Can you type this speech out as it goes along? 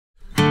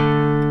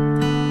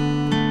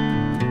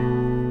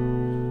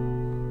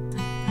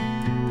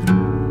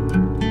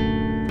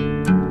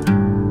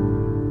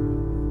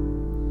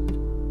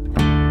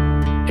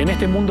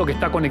mundo que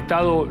está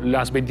conectado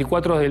las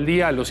 24 horas del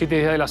día, los 7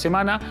 días de la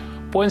semana,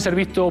 pueden ser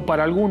vistos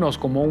para algunos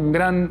como un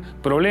gran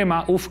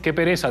problema. Uf, qué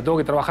pereza, tengo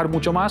que trabajar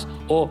mucho más.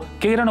 O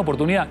qué gran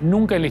oportunidad,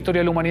 nunca en la historia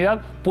de la humanidad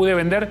pude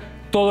vender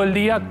todo el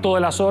día,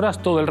 todas las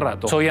horas, todo el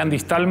rato. Soy Andy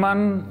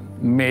Stalman,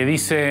 me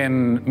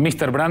dicen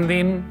Mr.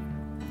 Branding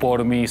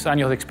por mis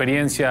años de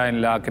experiencia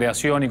en la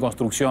creación y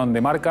construcción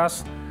de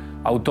marcas,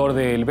 autor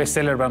del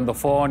bestseller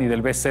Brandophone y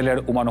del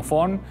bestseller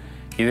Humanophone,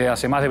 y de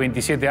hace más de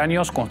 27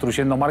 años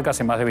construyendo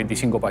marcas en más de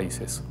 25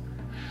 países.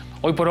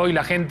 Hoy por hoy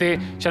la gente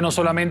ya no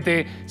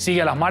solamente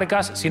sigue a las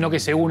marcas, sino que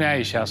se une a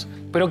ellas.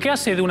 ¿Pero qué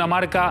hace de una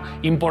marca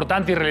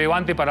importante y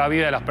relevante para la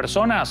vida de las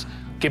personas?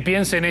 Que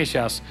piense en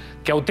ellas,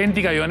 que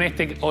auténtica y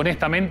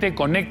honestamente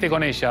conecte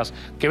con ellas,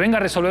 que venga a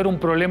resolver un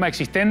problema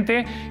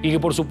existente y que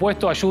por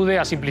supuesto ayude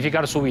a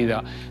simplificar su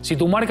vida. Si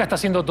tu marca está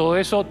haciendo todo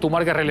eso, tu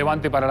marca es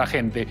relevante para la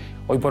gente.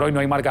 Hoy por hoy no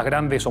hay marcas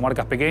grandes o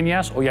marcas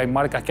pequeñas, hoy hay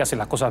marcas que hacen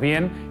las cosas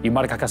bien y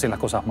marcas que hacen las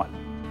cosas mal.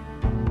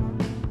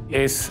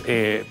 Es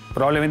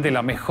probablemente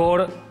la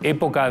mejor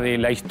época de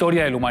la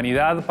historia de la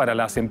humanidad para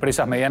las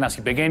empresas medianas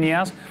y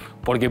pequeñas,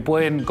 porque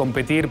pueden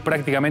competir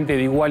prácticamente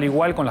de igual a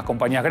igual con las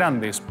compañías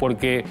grandes,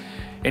 porque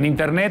en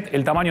Internet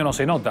el tamaño no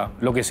se nota.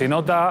 Lo que se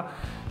nota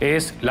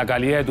es la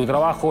calidad de tu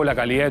trabajo, la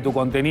calidad de tu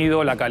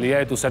contenido, la calidad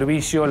de tu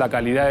servicio, la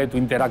calidad de tu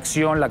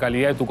interacción, la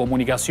calidad de tu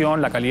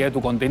comunicación, la calidad de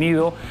tu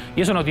contenido.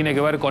 Y eso no tiene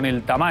que ver con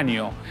el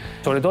tamaño,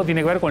 sobre todo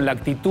tiene que ver con la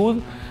actitud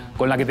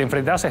con la que te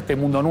enfrentás a este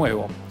mundo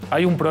nuevo.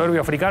 Hay un proverbio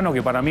africano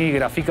que para mí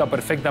grafica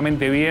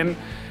perfectamente bien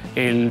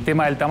el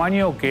tema del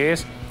tamaño, que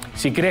es: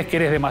 si crees que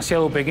eres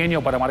demasiado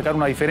pequeño para marcar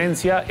una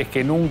diferencia, es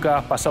que nunca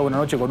has pasado una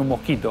noche con un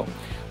mosquito.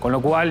 Con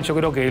lo cual yo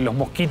creo que los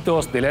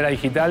mosquitos de la era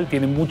digital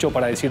tienen mucho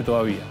para decir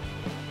todavía.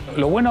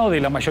 Lo bueno de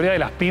la mayoría de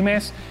las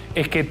pymes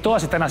es que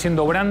todas están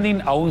haciendo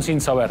branding aún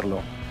sin saberlo.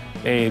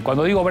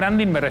 Cuando digo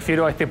branding me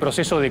refiero a este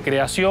proceso de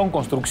creación,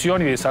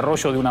 construcción y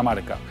desarrollo de una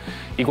marca.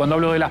 Y cuando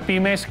hablo de las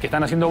pymes que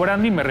están haciendo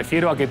branding me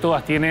refiero a que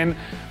todas tienen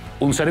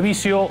un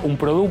servicio, un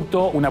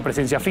producto, una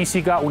presencia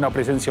física, una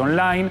presencia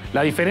online.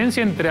 La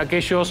diferencia entre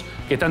aquellos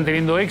que están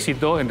teniendo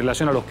éxito en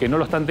relación a los que no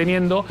lo están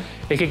teniendo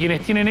es que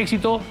quienes tienen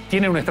éxito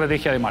tienen una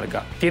estrategia de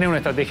marca, tienen una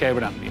estrategia de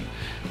branding.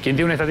 Quien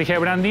tiene una estrategia de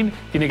branding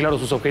tiene claro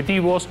sus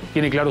objetivos,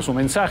 tiene claro su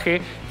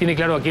mensaje, tiene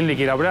claro a quién le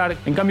quiere hablar.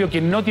 En cambio,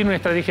 quien no tiene una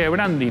estrategia de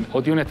branding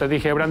o tiene una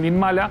estrategia de branding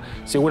mala,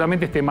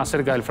 seguramente esté más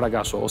cerca del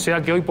fracaso. O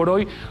sea que hoy por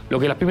hoy lo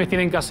que las pymes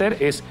tienen que hacer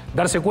es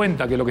darse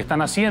cuenta que lo que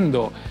están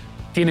haciendo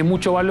tiene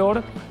mucho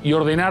valor y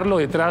ordenarlo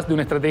detrás de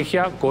una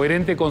estrategia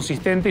coherente,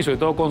 consistente y sobre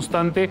todo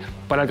constante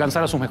para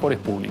alcanzar a sus mejores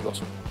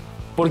públicos.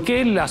 ¿Por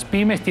qué las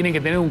pymes tienen que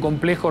tener un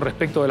complejo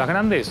respecto de las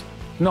grandes?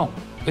 No,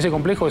 ese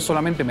complejo es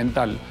solamente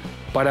mental.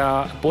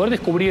 Para poder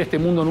descubrir este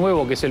mundo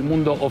nuevo, que es el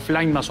mundo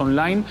offline más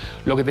online,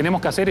 lo que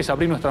tenemos que hacer es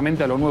abrir nuestra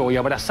mente a lo nuevo y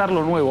abrazar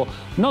lo nuevo.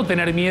 No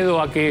tener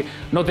miedo a que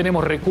no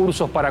tenemos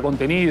recursos para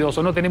contenidos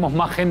o no tenemos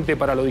más gente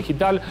para lo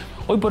digital.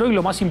 Hoy por hoy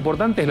lo más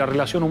importante es la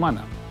relación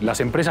humana. Las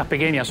empresas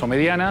pequeñas o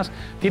medianas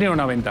tienen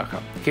una ventaja,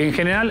 que en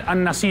general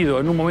han nacido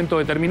en un momento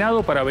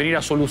determinado para venir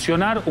a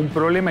solucionar un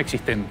problema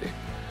existente.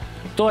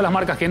 Todas las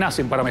marcas que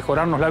nacen para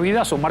mejorarnos la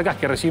vida son marcas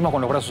que recibimos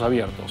con los brazos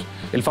abiertos.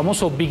 El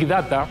famoso Big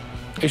Data,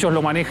 ellos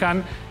lo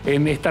manejan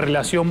en esta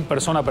relación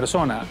persona a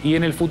persona. Y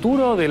en el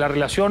futuro de la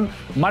relación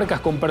marcas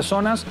con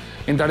personas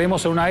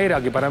entraremos en una era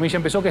que para mí ya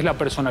empezó, que es la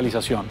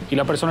personalización. Y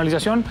la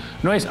personalización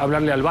no es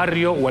hablarle al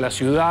barrio o a la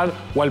ciudad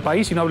o al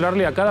país, sino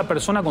hablarle a cada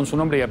persona con su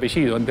nombre y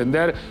apellido.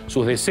 Entender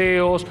sus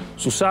deseos,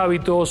 sus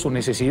hábitos, sus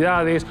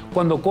necesidades,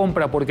 cuándo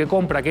compra, por qué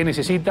compra, qué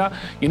necesita.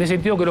 Y en ese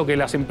sentido creo que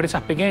las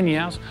empresas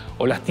pequeñas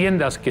o las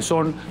tiendas que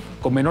son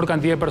con menor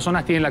cantidad de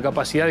personas tienen la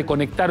capacidad de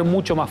conectar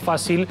mucho más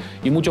fácil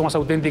y mucho más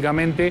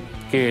auténticamente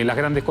que las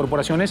grandes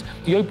corporaciones.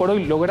 Y hoy por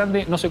hoy lo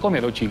grande no se come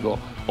a lo chico.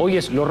 Hoy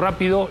es lo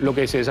rápido lo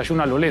que se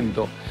desayuna a lo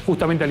lento,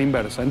 justamente a la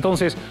inversa.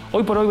 Entonces,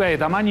 ¿hoy por hoy va de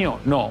tamaño?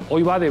 No.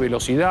 Hoy va de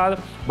velocidad,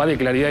 va de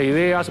claridad de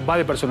ideas, va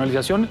de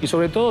personalización y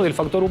sobre todo del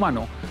factor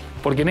humano.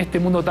 Porque en este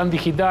mundo tan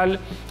digital,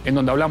 en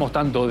donde hablamos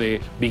tanto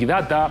de Big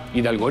Data y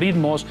de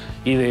algoritmos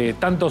y de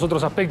tantos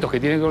otros aspectos que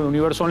tienen que ver con el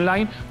universo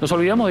online, nos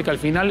olvidamos de que al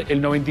final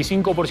el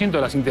 95%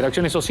 de las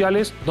interacciones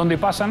sociales, ¿dónde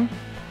pasan?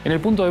 En el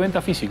punto de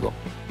venta físico.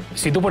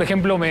 Si tú, por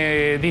ejemplo,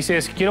 me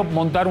dices, quiero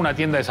montar una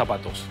tienda de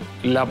zapatos,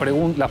 las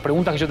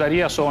preguntas que yo te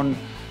haría son,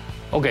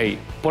 ok,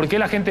 ¿por qué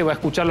la gente va a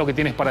escuchar lo que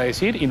tienes para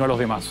decir y no a los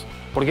demás?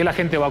 ¿Por qué la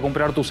gente va a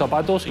comprar tus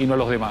zapatos y no a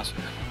los demás?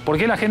 ¿Por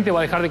qué la gente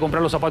va a dejar de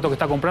comprar los zapatos que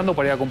está comprando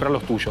para ir a comprar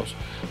los tuyos?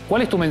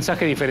 ¿Cuál es tu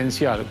mensaje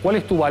diferencial? ¿Cuál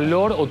es tu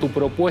valor o tu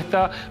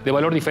propuesta de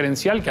valor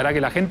diferencial que hará que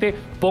la gente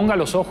ponga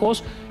los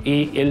ojos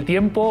y el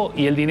tiempo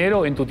y el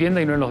dinero en tu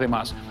tienda y no en los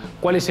demás?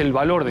 ¿Cuál es el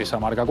valor de esa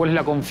marca? ¿Cuál es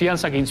la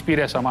confianza que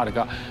inspira esa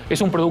marca?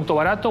 ¿Es un producto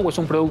barato o es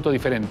un producto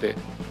diferente?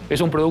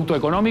 ¿Es un producto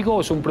económico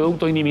o es un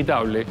producto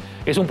inimitable?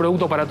 ¿Es un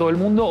producto para todo el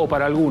mundo o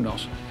para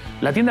algunos?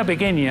 La tienda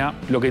pequeña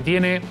lo que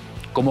tiene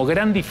como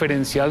gran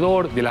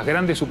diferenciador de las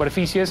grandes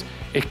superficies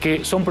es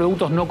que son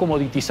productos no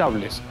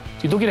comoditizables.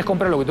 Si tú quieres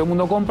comprar lo que todo el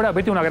mundo compra,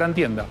 vete a una gran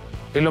tienda.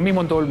 Es lo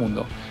mismo en todo el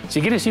mundo. Si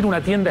quieres ir a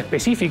una tienda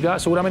específica,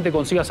 seguramente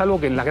consigas algo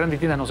que en las grandes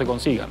tiendas no se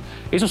consigan.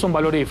 Esos son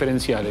valores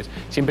diferenciales.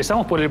 Si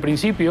empezamos por el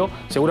principio,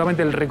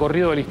 seguramente el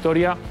recorrido de la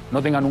historia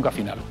no tenga nunca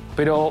final.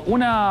 Pero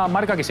una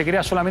marca que se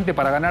crea solamente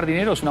para ganar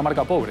dinero es una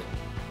marca pobre.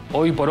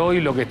 Hoy por hoy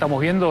lo que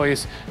estamos viendo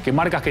es que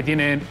marcas que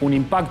tienen un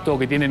impacto,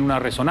 que tienen una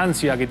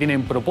resonancia, que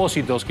tienen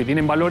propósitos, que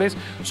tienen valores,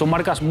 son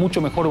marcas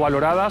mucho mejor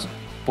valoradas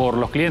por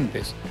los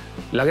clientes.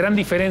 La gran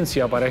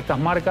diferencia para estas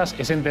marcas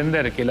es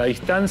entender que la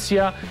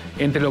distancia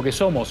entre lo que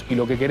somos y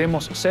lo que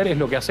queremos ser es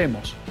lo que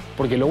hacemos.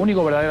 Porque lo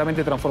único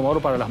verdaderamente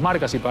transformador para las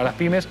marcas y para las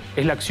pymes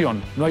es la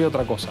acción, no hay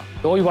otra cosa.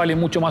 Hoy vale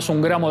mucho más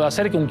un gramo de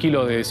hacer que un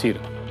kilo de decir.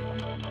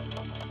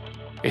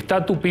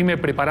 ¿Está tu pyme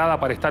preparada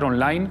para estar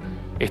online?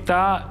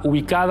 ¿Está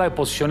ubicada y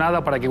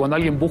posicionada para que cuando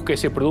alguien busque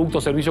ese producto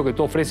o servicio que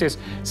tú ofreces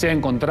sea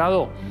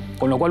encontrado?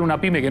 Con lo cual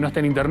una pyme que no esté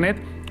en internet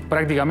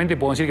prácticamente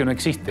puedo decir que no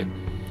existe.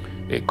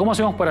 ¿Cómo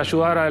hacemos para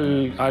ayudar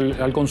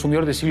al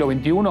consumidor del siglo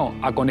XXI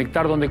a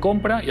conectar donde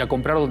compra y a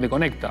comprar donde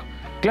conecta?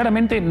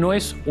 Claramente no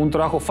es un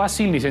trabajo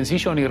fácil, ni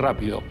sencillo, ni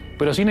rápido,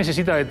 pero sí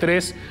necesita de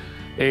tres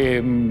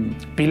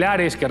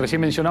pilares que recién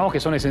mencionamos que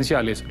son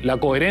esenciales. La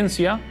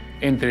coherencia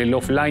entre el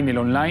offline y el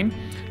online,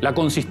 la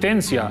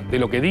consistencia de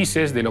lo que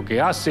dices, de lo que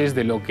haces,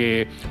 de lo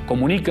que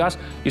comunicas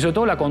y sobre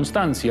todo la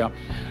constancia.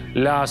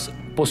 Las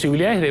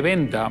posibilidades de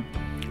venta,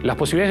 las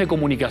posibilidades de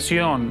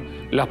comunicación,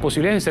 las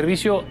posibilidades de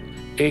servicio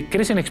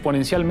crecen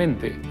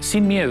exponencialmente,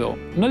 sin miedo.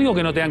 No digo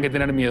que no tengan que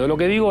tener miedo, lo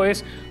que digo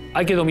es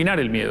hay que dominar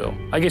el miedo,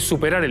 hay que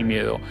superar el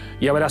miedo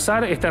y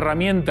abrazar esta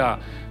herramienta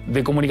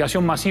de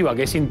comunicación masiva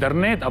que es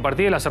Internet a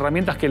partir de las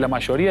herramientas que la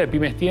mayoría de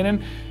pymes tienen,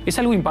 es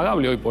algo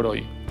impagable hoy por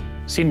hoy,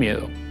 sin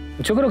miedo.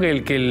 Yo creo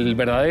que el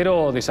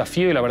verdadero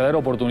desafío y la verdadera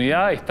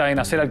oportunidad está en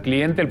hacer al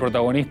cliente el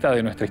protagonista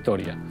de nuestra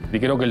historia. Y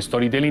creo que el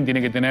storytelling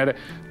tiene que tener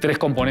tres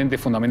componentes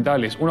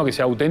fundamentales. Uno que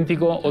sea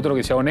auténtico, otro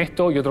que sea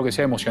honesto y otro que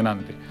sea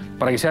emocionante,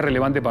 para que sea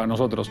relevante para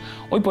nosotros.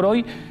 Hoy por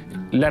hoy,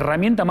 la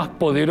herramienta más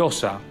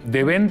poderosa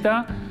de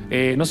venta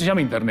no se llama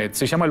Internet,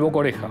 se llama el boca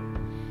oreja.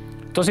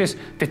 Entonces,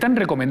 te están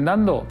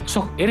recomendando,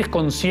 ¿eres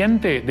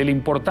consciente de la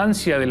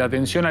importancia de la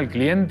atención al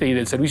cliente y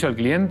del servicio al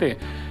cliente?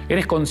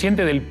 ¿Eres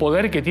consciente del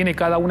poder que tiene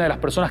cada una de las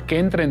personas que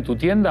entra en tu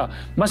tienda?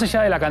 Más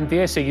allá de la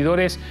cantidad de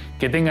seguidores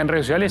que tenga en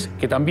redes sociales,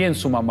 que también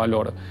suman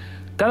valor.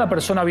 Cada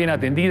persona bien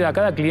atendida,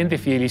 cada cliente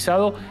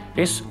fidelizado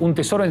es un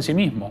tesoro en sí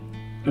mismo.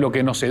 Lo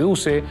que nos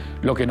seduce,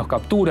 lo que nos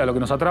captura, lo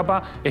que nos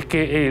atrapa es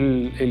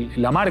que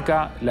la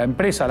marca, la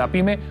empresa, la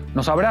pyme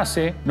nos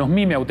abrace, nos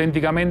mime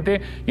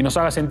auténticamente y nos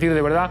haga sentir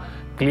de verdad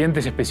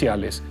clientes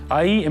especiales.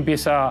 Ahí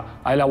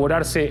empieza a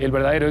elaborarse el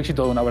verdadero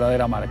éxito de una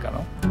verdadera marca,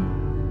 ¿no?